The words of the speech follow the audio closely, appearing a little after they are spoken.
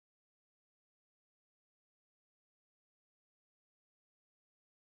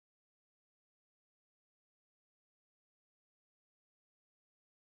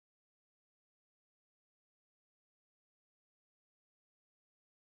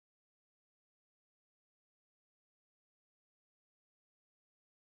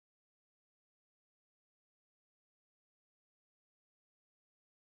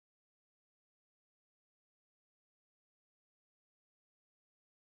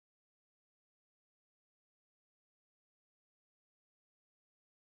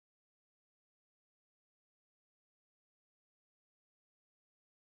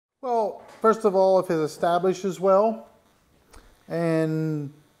Well, first of all, if it's established as well,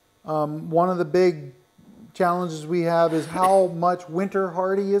 and one of the big challenges we have is how much winter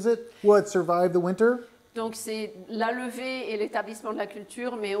hardy is it? Will it survive the winter? Donc c'est la levée et l'établissement de la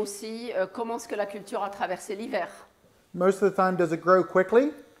culture, mais aussi comment est-ce que la culture a traversé l'hiver. Most of the time, does it grow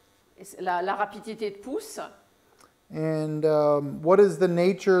quickly? La rapidité de pousse. And what is the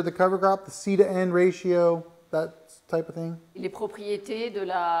nature of the cover crop, the C to N ratio, that type of thing? Les propriétés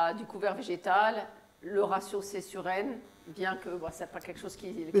du couvert végétal, le ratio C sur N, bien que bon, ce n'est pas quelque chose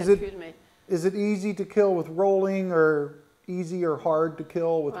qui le calcule, mais... Is it easy to kill with rolling or easy or hard to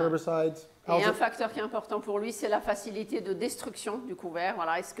kill with herbicides? Et un facteur qui est important pour lui, c'est la facilité de destruction du couvert.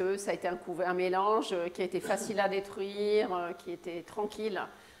 Voilà, est-ce que ça a été un mélange qui a été facile à détruire, qui était tranquille?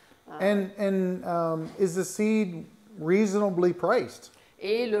 Is the seed reasonably priced?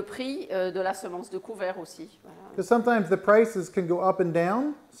 Et le prix de la semence de couvert aussi. Because sometimes the prices can go up and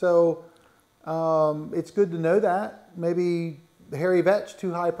down, so it's good to know that. Maybe the hairy vetch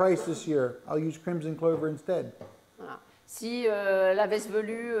too high price this year. I'll use crimson clover instead. Voilà. Si la veste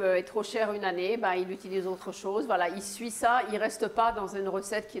velue est trop chère une année, ben, il utilise autre chose. Voilà, il suit ça, il ne reste pas dans une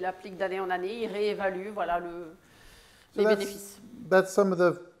recette qu'il applique d'année en année, il réévalue voilà, les bénéfices. That's some of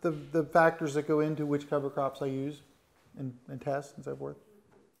the factors that go into which cover crops I use and test and so forth.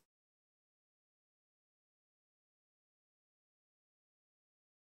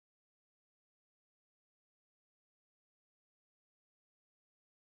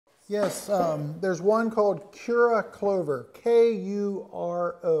 Yes, there's one called Cura clover,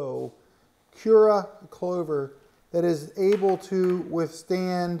 K-U-R-O, Cura clover, that is able to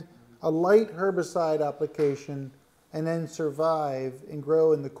withstand a light herbicide application and then survive and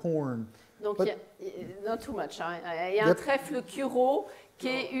grow in the corn. Donc, not too much. Hein. Il y a un trèfle Curo,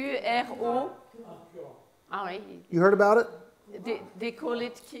 K-U-R-O. Ah oui. You heard about it? They call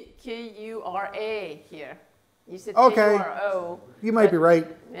it K-U-R-A here. You said okay. K-U-R-O. You might be right.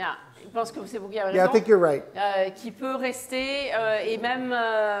 Yeah. Je pense que c'est vous qui avez raison. Yeah, I think you're right. Qui peut rester et même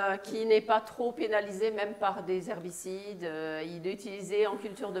qui n'est pas trop pénalisé même par des herbicides. Il est utilisé en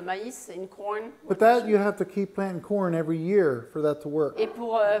culture de maïs, in corn. But that you have to keep planting corn every year for that to work. Et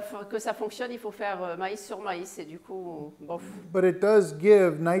pour que ça fonctionne, il faut faire maïs sur maïs et du coup, bof. But it does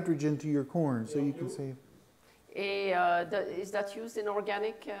give nitrogen to your corn, so you can save. Et is that used in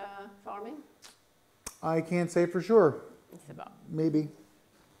organic farming? I can't say for sure. Maybe.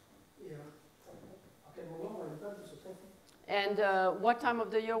 And what time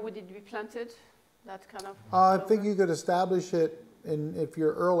of the year would it be planted? That kind of. I think you could establish it, if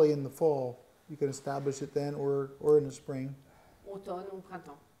you're early in the fall, you can establish it then, or in the spring. Automne ou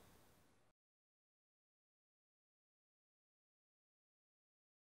printemps.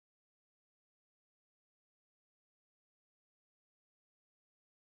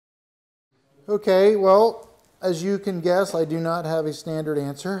 Okay, well, as you can guess, I do not have a standard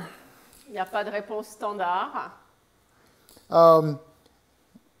answer. Il n'y a pas de réponse standard.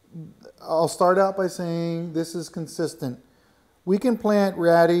 I'll start out by saying this is consistent. We can plant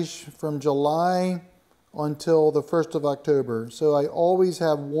radish from July until the 1st of October. So I always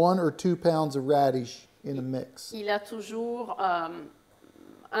have 1 or 2 pounds of radish in a mix. Il a toujours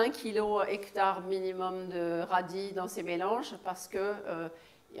 1 kilo hectare minimum de radis dans ses mélanges parce que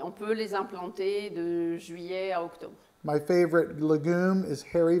on peut les implanter de juillet à octobre. My favorite legume is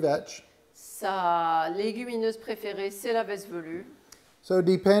hairy vetch. Sa légumineuse préférée, c'est la veste velue. So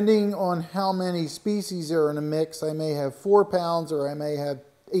depending on how many species are in a mix, I may have 4 pounds or I may have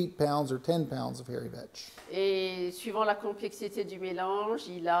 8 pounds or 10 pounds of hairy vetch. Et suivant la complexité du mélange,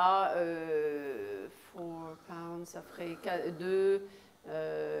 il a 4 pounds, ça ferait de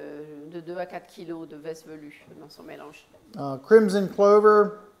 2 à 4 kilos de veste velue dans son mélange. Crimson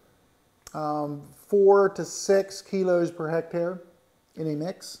clover, 4 to 6 kilos per hectare in a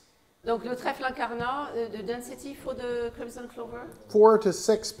mix. Donc le trèfle incarnat, de density for the crimson clover? 4 to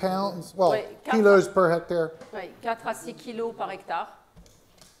 6 pounds, well, ouais, kilos per hectare. Oui, 4 à 6 kilos par hectare.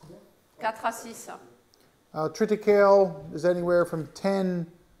 4 à 6. Triticale is anywhere from 10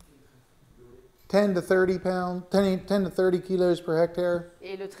 to 30 pounds, 10 to 30 kilos per hectare.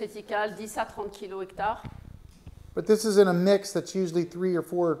 Et le triticale, 10 à 30 kilos hectare. But this is in a mix that's usually 3 or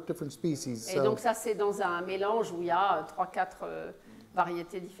 4 different species. Et donc ça, c'est dans un mélange où il y a 3-4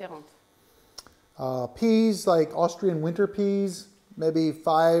 variétés différentes. Peas, like Austrian winter peas, maybe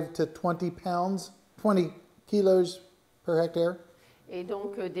 5 to 20 pounds, 20 kilos per hectare. Et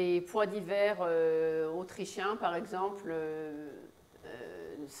donc des pois d'hiver autrichiens, par exemple,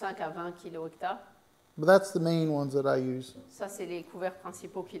 5 à 20 kilos hectare. But that's the main ones that I use. Ça, c'est les couverts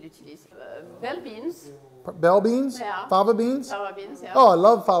principaux qu'il utilise. Bell beans. Bell beans? Yeah. Fava beans? Fava beans, yeah. Oh, I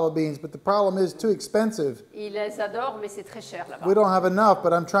love fava beans, but the problem is too expensive. Il les adore, mais c'est très cher là-bas. We don't have enough,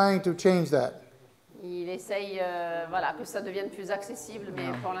 but I'm trying to change that. Il essaye voilà, que ça devienne plus accessible,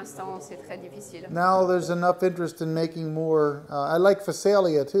 mais pour l'instant, c'est très difficile. Now there's enough interest in making more. I like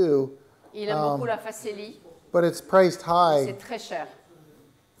Phacelia too, Il aime beaucoup la facélie, but it's priced high. c'est très cher.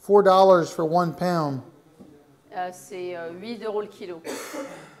 $4 for 1 pound. C'est 8 € le kilo.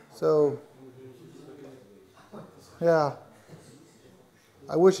 So, yeah.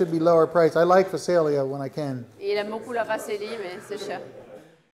 I wish it'd be lower price. I like Phacelia when I can. Et il aime beaucoup la facélie, mais c'est cher.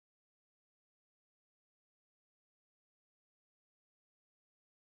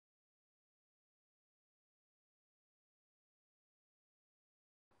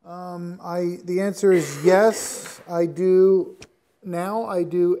 The answer is yes, I do. Now I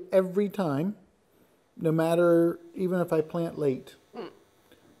do every time, no matter, even if I plant late.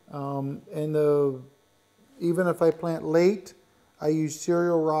 Even if I plant late, I use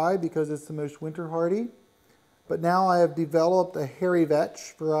cereal rye because it's the most winter hardy. But now I have developed a hairy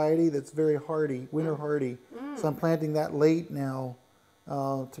vetch variety that's very hardy, winter hardy. So I'm planting that late now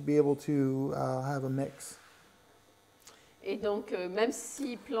to be able to have a mix. Et donc, même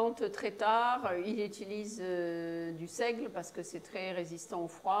s'il plante très tard, il utilise du seigle parce que c'est très résistant au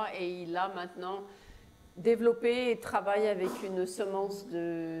froid. Et il a maintenant développé et travaille avec une semence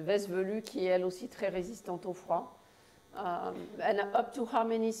de veste velue qui est elle aussi très résistante au froid. And up to how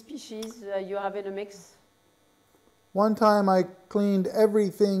many species you have in a mix? One time I cleaned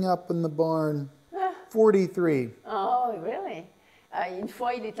everything up in the barn, 43. Oh, really? Une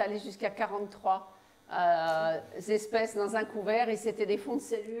fois, il est allé jusqu'à 43. Espèces dans un couvert, et c'était des fonds de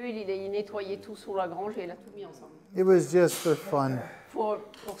cellules, il nettoyait tout sous la grange et il a tout mis ensemble. It was just for fun. Pour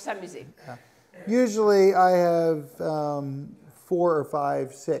s'amuser. Yeah. Usually I have 4 or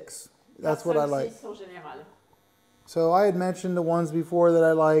 5, 6. That's what I like. 6 en général. So I had mentioned the ones before that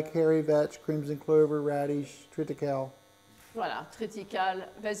I like: hairy vetch, crimson clover, radish, triticale. Voilà, triticale,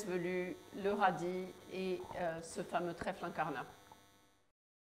 veste velue, le radis et ce fameux trèfle incarnat.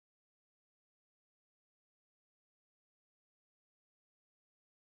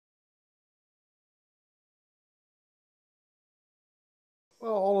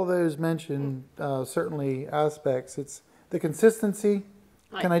 Well, all of those mention certainly aspects. It's the consistency.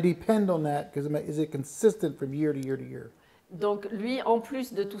 Ouais. Can I depend on that? Because is it consistent from year to year to year? Donc lui, en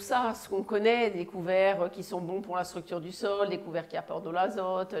plus de tout ça, ce qu'on connaît, des couverts qui sont bons pour la structure du sol, des couverts qui apportent de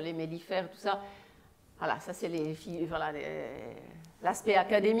l'azote, les mellifères, tout ça. Voilà, ça c'est l'aspect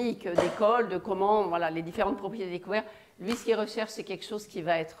académique d'école, de comment, voilà, les différentes propriétés des couverts. Lui, ce qu'il recherche, c'est quelque chose qui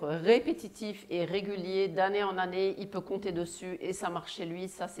va être répétitif et régulier, d'année en année. Il peut compter dessus et ça marche chez lui.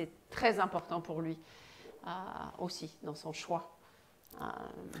 Ça, c'est très important pour lui aussi, dans son choix.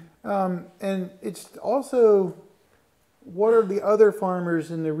 And it's also, what are the other farmers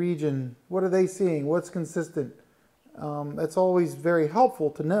in the region? What are they seeing? What's consistent? That's always very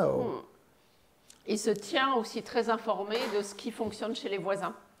helpful to know. Il se tient aussi très informé de ce qui fonctionne chez les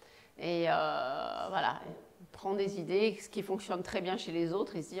voisins. Et voilà, il prend des idées, ce qui fonctionne très bien chez les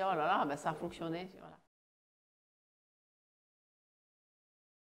autres, et se dit, oh là là, bah, ça a fonctionné. Voilà.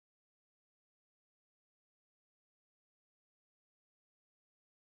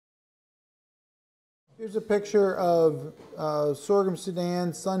 Here's a picture of sorghum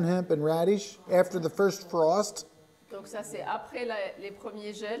sudan, sun hemp, and radish after the first frost. Donc ça, c'est après les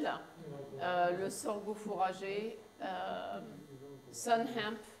premiers gels, le sorgho fourragé, sun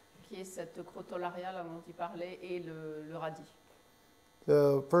hemp, qui est cette crotalaria là dont il parlait, et le radis.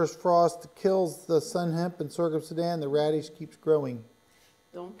 The first frost kills the sun hemp and sorghum sudan. The radish keeps growing.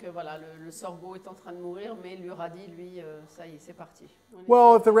 Donc voilà, le sorgho est en train de mourir, mais le radis, lui, ça y est, c'est parti.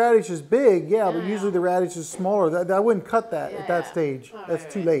 Well, if the radish is big, yeah, but usually the radish is smaller. I wouldn't cut that at that stage. That's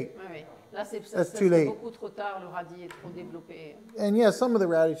too late. Là, c'est beaucoup trop tard, le radis est trop développé. And yeah, some of the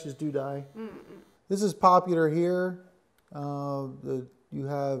radishes do die. This is popular here. You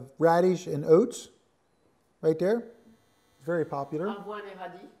have radish and oats right there. It's very popular. Avoine et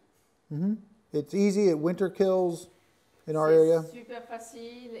radis. It's easy. It winter kills in our area. C'est super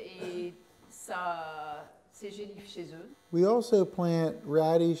facile et ça, c'est gélif chez eux. We also plant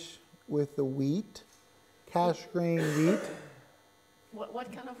radish with the wheat, cash grain wheat. What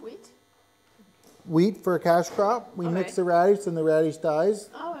kind of wheat? Wheat for a cash crop. We mix the radish and the radish dies.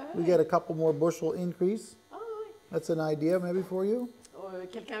 Ah, ouais, We get a couple more bushel increase. Ah, ouais. That's an idea maybe for you.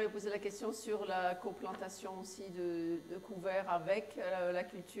 Quelqu'un avait posé la question sur la coplantation aussi de couverts avec la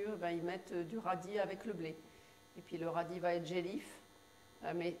culture. Ben, ils mettent du radis avec le blé. Et puis le radis va être gélif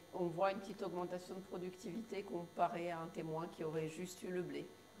Mais on voit une petite augmentation de productivité comparée à un témoin qui aurait juste eu le blé.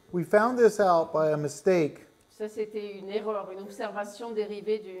 We found this out by a mistake. Ça, c'était une erreur, une observation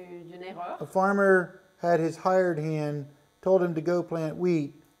dérivée d'une erreur. A farmer had his hired hand told him to go plant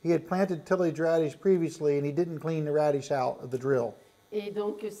wheat. He had planted tillage radish previously and he didn't clean the radish out of the drill. Et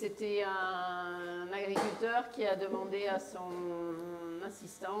donc, c'était un agriculteur qui a demandé à son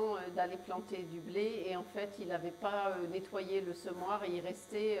assistant d'aller planter du blé. Et en fait, il n'avait pas nettoyé le semoir et il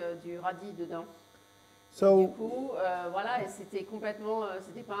restait du radis dedans. So, Du coup, voilà, et c'était complètement,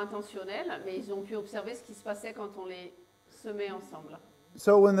 c'était pas intentionnel, mais ils ont pu observer ce qui se passait quand on les semait ensemble.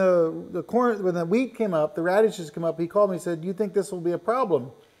 so when the wheat came up, the radishes came up, he called me and said, "Do you think this will be a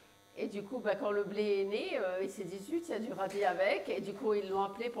problem?" Et du coup, quand le blé est né, il s'est dit, zut, il y a du radis avec. Et du coup, ils l'ont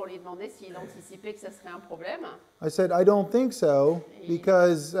appelé pour lui demander s'il anticipait que ça serait un problème. I said, "I don't think so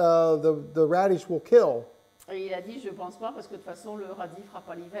because the radish will kill." Et il a dit, je pense pas, parce que de toute façon, le radis fera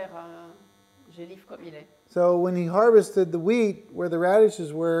pas l'hiver. J'ai livre comme il est. So when he harvested the wheat where the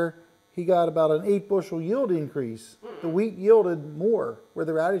radishes were, he got about an 8 bushel yield increase. The wheat yielded more where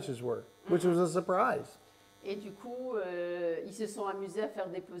the radishes were, which was a surprise. Et du coup, ils se sont amusés à faire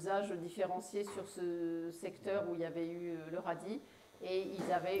des pesages différenciés sur ce secteur où il y avait eu le radis. Et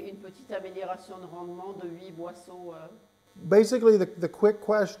ils avaient une petite amélioration de rendement de 8 boisseaux. Basically, the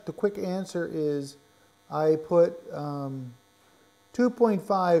quick answer is I put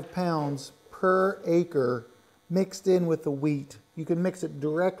 2.5 pounds per acre mixed in with the wheat. You can mix it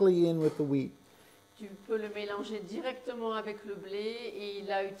directly in with the wheat. Tu peux le mélanger directement avec le blé et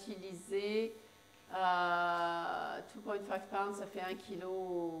il a utilisé 2.5 pounds, ça fait 1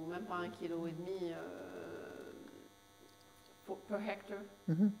 kilo, même pas 1,5 kg per hectare.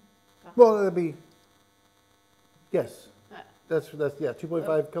 Well, that'd be, yes, Ouais. that's yeah,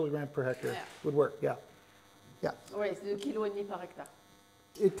 2.5 kilograms per hectare Yeah. would work, yeah. Oui, c'est 2,5 kg par hectare.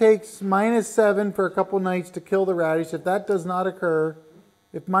 It takes -7 for a couple nights to kill the radish. If that does not occur,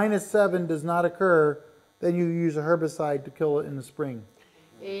 if -7 does not occur, then you use a herbicide to kill it in the spring.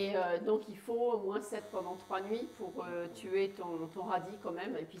 Et donc il faut -7 pendant 3 nuits pour tuer ton radis quand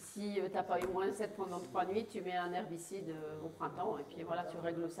même. Et puis si tu n'as pas eu -7 pendant 3 nuits, tu mets un herbicide au printemps. Et puis voilà, tu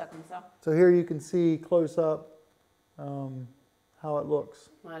règles ça comme ça. So here you can see close up how it looks.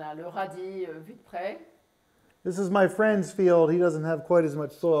 Voilà, le radis vu de près. This is my friend's field. He doesn't have quite as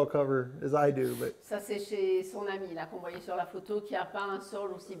much soil cover as I do, but Ça, c'est chez son ami, là, qu'on voyait sur la photo, qui n'a pas un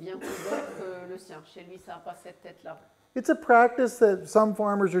sol aussi bien couvert que le sien. Chez lui, ça n'a pas cette tête-là. it's a practice that some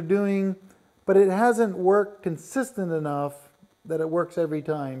farmers are doing, but it hasn't worked consistent enough that it works every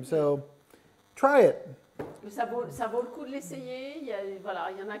time. So try it. Mais ça vaut le coup de l'essayer. Il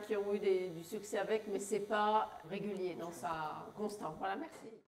y en a qui ont eu du succès avec, mais ce n'est pas régulier dans sa constante. Voilà, merci.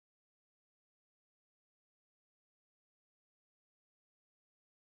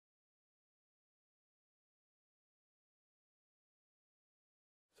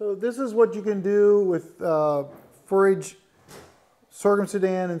 So this is what you can do with forage, sorghum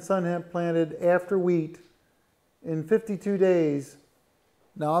sudan and sun hemp planted after wheat in 52 days.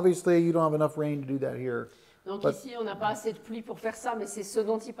 Now obviously you don't have enough rain to do that here. Donc But- ici, on n'a pas assez de pluie pour faire ça, mais c'est ce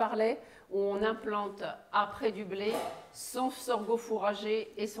dont il parlait, où on implante après du blé son sorgho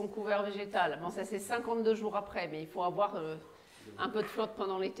fourragé et son couvert végétal. Bon, ça c'est 52 jours après, mais il faut avoir un peu de flotte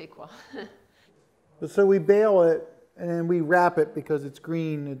pendant l'été, quoi. So we bale it and then we wrap it because it's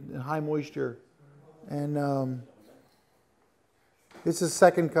green and high moisture. And this is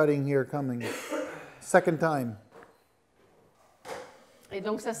second cutting here coming. Second time. Et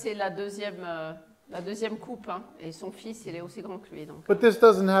donc ça c'est la deuxième coupe, hein. Et son fils, il est aussi grand que lui. Donc, But this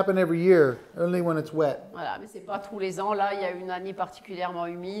doesn't happen every year, only when it's wet. voilà, mais c'est pas tous les ans. Là, il y a une année particulièrement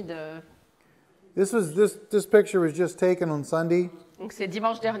humide. This picture was just taken on Sunday. Donc c'est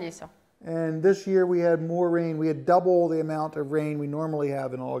dimanche dernier, ça. And this year we had more rain. We had double the amount of rain we normally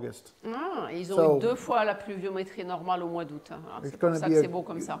have in August. Ah, et ils ont So- eu 2 fois la pluviométrie normale au mois d'août, hein. Alors, It's c'est pour going to ça be que a c'est beau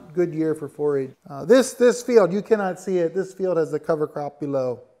comme ça. good year for forage. This field, you cannot see it. This field has the cover crop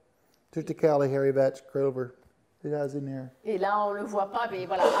below. Triticale, hairy vetch, clover. It has in there. Et là, on ne le voit pas, mais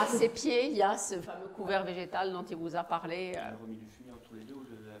voilà, à ses pieds, il y a ce fameux couvert végétal dont il vous a parlé. On a remis du fumier entre les deux ou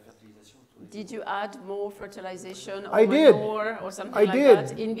de la fertilisation entre les deux. Did you add more fertilization or I did. manure or something I like did.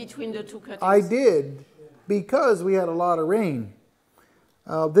 that in between the 2 cuttings? I did because we had a lot of rain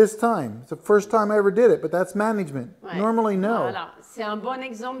this time. It's the first time I ever did it, but that's management. Ouais. Normally, no. Voilà, c'est un bon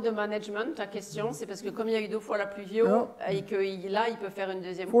exemple de management, ta question. C'est parce que comme il y a eu 2 fois la pluvio Non. et que là, il peut faire une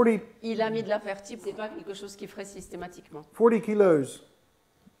deuxième. 40, Il a mis de la fertile, c'est pas quelque chose qu'il ferait systématiquement. 40 kilos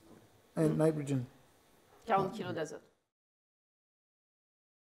and nitrogen. 40 kg d'azote.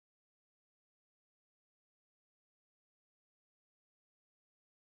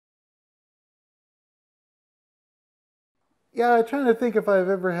 Yeah, I'm trying to think if I've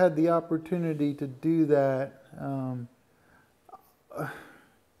ever had the opportunity to do that.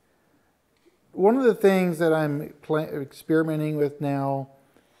 One of the things that I'm experimenting with now,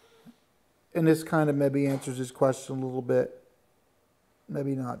 and this kind of maybe answers this question a little bit,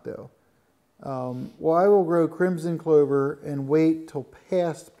 maybe not though. Well, I will grow crimson clover and wait till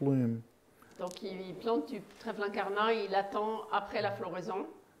past bloom. Donc il plante du trèfle incarnat et il attend après la floraison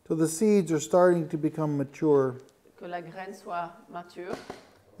So the seeds are starting to become mature. que la graine soit mature.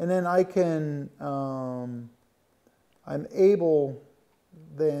 And then I can, I'm able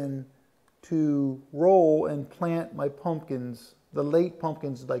then to roll and plant my pumpkins, the late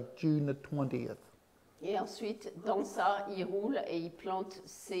pumpkins, like June the 20th. Et ensuite, dans ça, il roule et il plante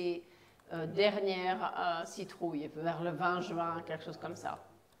ses dernières citrouilles, vers le 20 juin, quelque chose comme ça.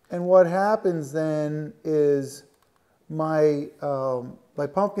 And what happens then is my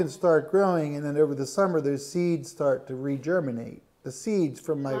pumpkins start growing, and then over the summer, those seeds start to regerminate. The seeds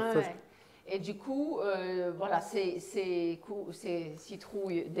from my first... Et du coup, voilà, ces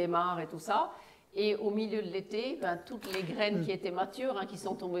citrouilles démarrent et tout ça. Et au milieu de l'été, ben, toutes les graines qui étaient matures, hein, qui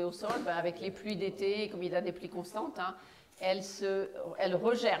sont tombées au sol, ben, avec les pluies d'été, comme il a des pluies constantes, hein, elles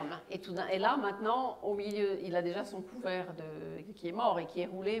regerment. Et là, maintenant, au milieu, il a déjà son couvert qui est mort et qui est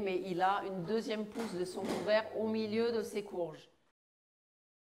roulé, mais il a une deuxième pousse de son couvert au milieu de ses courges.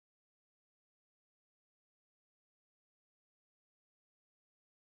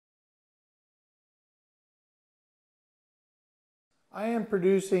 I am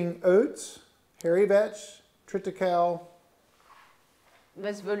producing oats, hairy vetch, triticale.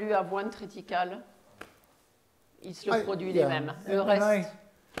 Vesvelu, avoine, triticale. Il se le produit lui-même. Le And reste,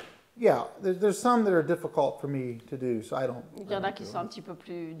 yeah, there's some that are difficult for me to do, so I don't. il y en a qui sont un petit peu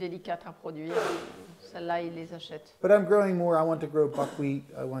plus délicates à produire. Celles-là, il les achète. But I'm growing more. I want to grow buckwheat.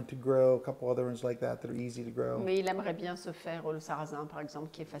 I want to grow a couple other ones like that are easy to grow. Mais il aimerait bien se faire le sarrasin, par exemple,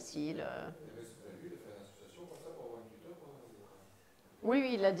 qui est facile. Oui,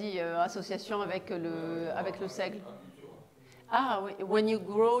 oui, il a dit association avec le seigle. Ah oui, when you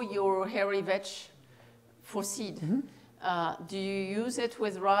grow your hairy vetch for seed, do you use it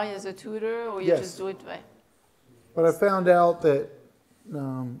with rye as a tutor or you Yes. just do it? Ouais. But I found out that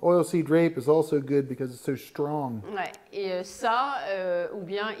oilseed rape is also good because it's so strong. Ouais. Et ça, ou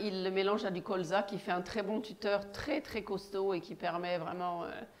bien il le mélange à du colza qui fait un très bon tuteur, très très costaud et qui permet vraiment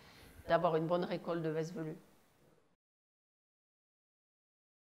d'avoir une bonne récolte de vesvelu.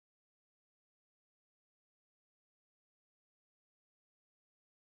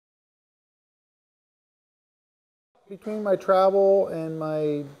 Between my travel and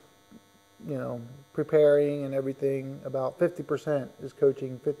my, preparing and everything, about 50% is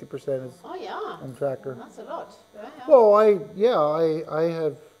coaching, 50% is Oh yeah, on tractor. that's a lot. Yeah. Well, I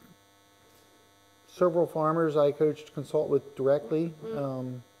have several farmers I consult with directly,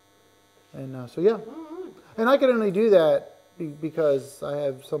 so yeah, and I can only do that because I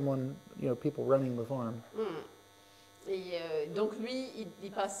have someone, people running the farm. Et donc lui,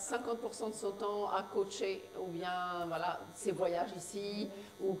 il passe 50% de son temps à coacher, ou bien voilà, ses voyages ici,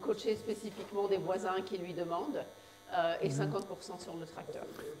 ou coacher spécifiquement des voisins qui lui demandent, et 50% sur le tracteur.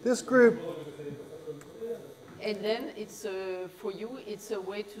 This group, And then it's for you, it's a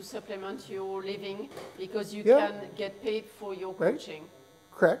way to supplement your living because you Yeah. can get paid for your Right. coaching.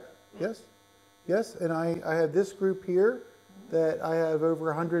 correct? Yes, and I have this group here that I have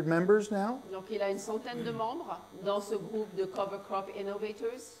over 100 members now. Donc il a une centaine de membres dans ce groupe de Cover Crop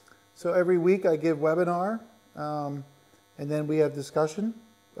Innovators. So every week I give webinar, and then we have discussion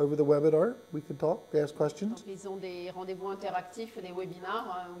over the webinar. We can talk, ask questions. Donc ils ont des rendez-vous interactifs, des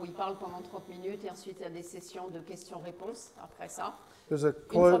webinars où ils parlent pendant 30 minutes et ensuite il y a des sessions de questions-réponses après ça, There's a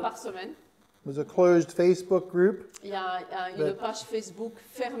une fois par semaine. There's a closed Facebook group. Il y a une page Facebook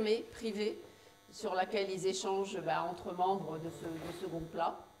fermée, privée, sur laquelle ils échangent entre membres de ce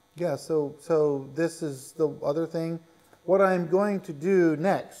groupe-là. Yeah, so this is the other thing. What I'm going to do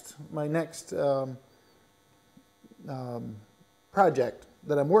next, my next project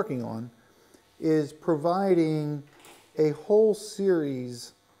that I'm working on, is providing a whole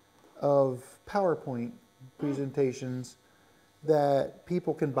series of PowerPoint presentations that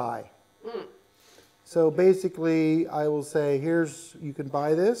people can buy. So basically, I will say, you can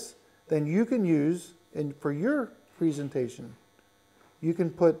buy this, then you can use, and for your presentation, you can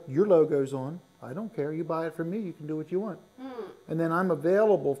put your logos on. I don't care. You buy it from me. You can do what you want. And then I'm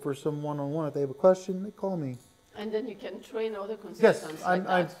available for some one-on-one. If they have a question, they call me. And then you can train other Yes, consultants like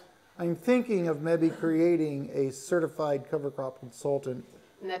that. I'm thinking of maybe creating a certified cover crop consultant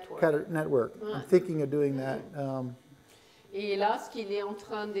network. I'm thinking of doing that. Et là, ce qu'il est en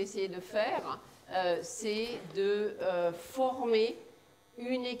train d'essayer de faire, c'est de former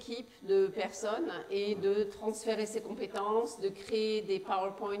une équipe de personnes et de transférer ses compétences, de créer des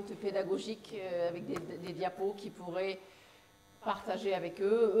PowerPoint pédagogiques avec des diapos qui pourraient partager avec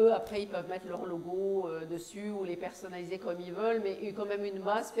eux. Eux, après, ils peuvent mettre leur logo dessus ou les personnaliser comme ils veulent, mais quand même une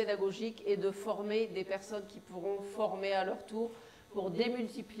base pédagogique et de former des personnes qui pourront former à leur tour pour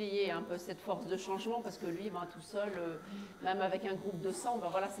démultiplier un peu cette force de changement, parce que lui, ben, tout seul, même avec un groupe de 100, ben,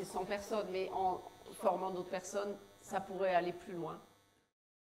 voilà, c'est 100 personnes, mais en formant d'autres personnes, ça pourrait aller plus loin.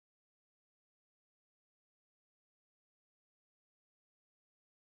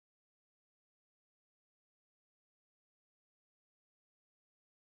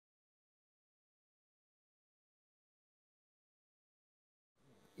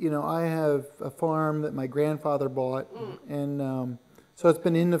 You know, I have a farm that my grandfather bought, and so it's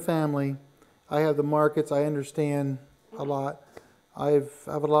been in the family. I have the markets. I understand a lot. I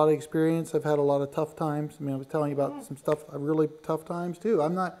have a lot of experience. I've had a lot of tough times. I mean, I was telling you about some stuff, really tough times too.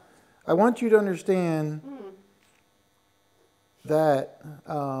 I want you to understand that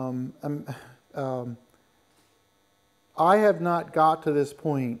I have not got to this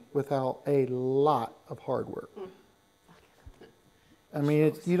point without a lot of hard work. I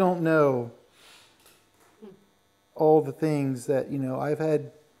mean, you don't know all the things that, you know, I've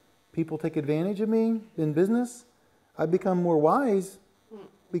had people take advantage of me in business. I've become more wise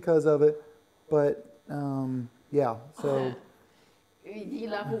because of it. But, yeah, so... Il dit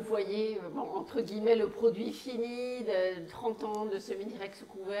là, vous voyez, bon, entre guillemets, le produit fini de 30 ans de semi-direct sous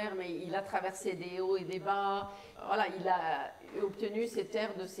couvert, mais il a traversé des hauts et des bas. Voilà, il a obtenu ses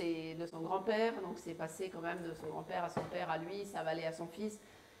terres de son grand-père, donc c'est passé quand même de son grand-père à son père, à lui, ça va aller à son fils.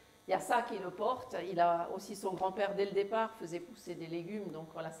 Il y a ça qui le porte. Il a aussi son grand-père, dès le départ, faisait pousser des légumes, donc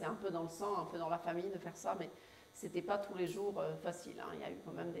voilà, c'est un peu dans le sang, un peu dans la famille de faire ça, mais c'était pas tous les jours facile, hein. Il y a eu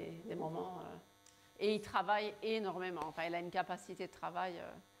quand même des moments... Et il travaille énormément. Enfin, il a une capacité de travail.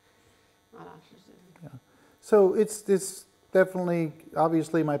 Voilà. Yeah. So it's definitely,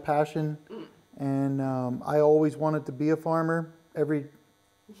 obviously, my passion, and I always wanted to be a farmer.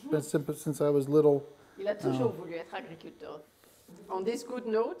 Since I was little. Il a toujours voulu être agriculteur. On this good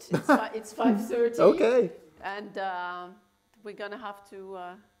note, it's 5:30. Okay. And we're gonna have to.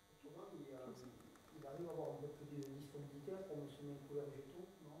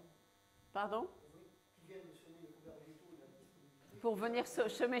 Pardon? Pour venir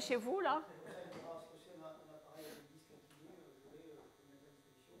semer chez vous, là?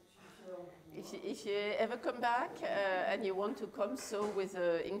 If you ever come back and you want to come sow with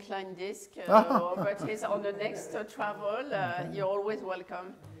an inclined disc or purchase on the next travel, you're always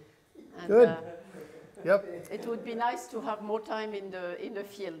welcome. And, Good. Yep. It would be nice to have more time in the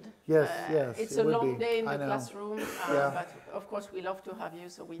field. Yes, yes. It's a long day in the I know. classroom, Yeah. but of course we love to have you,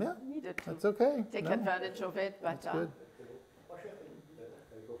 so we needed to That's okay. take advantage of it. But That's good.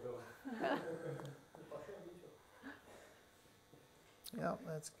 Yeah,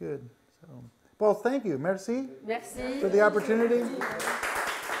 that's good. So, well, thank you. Merci. Merci. For the opportunity.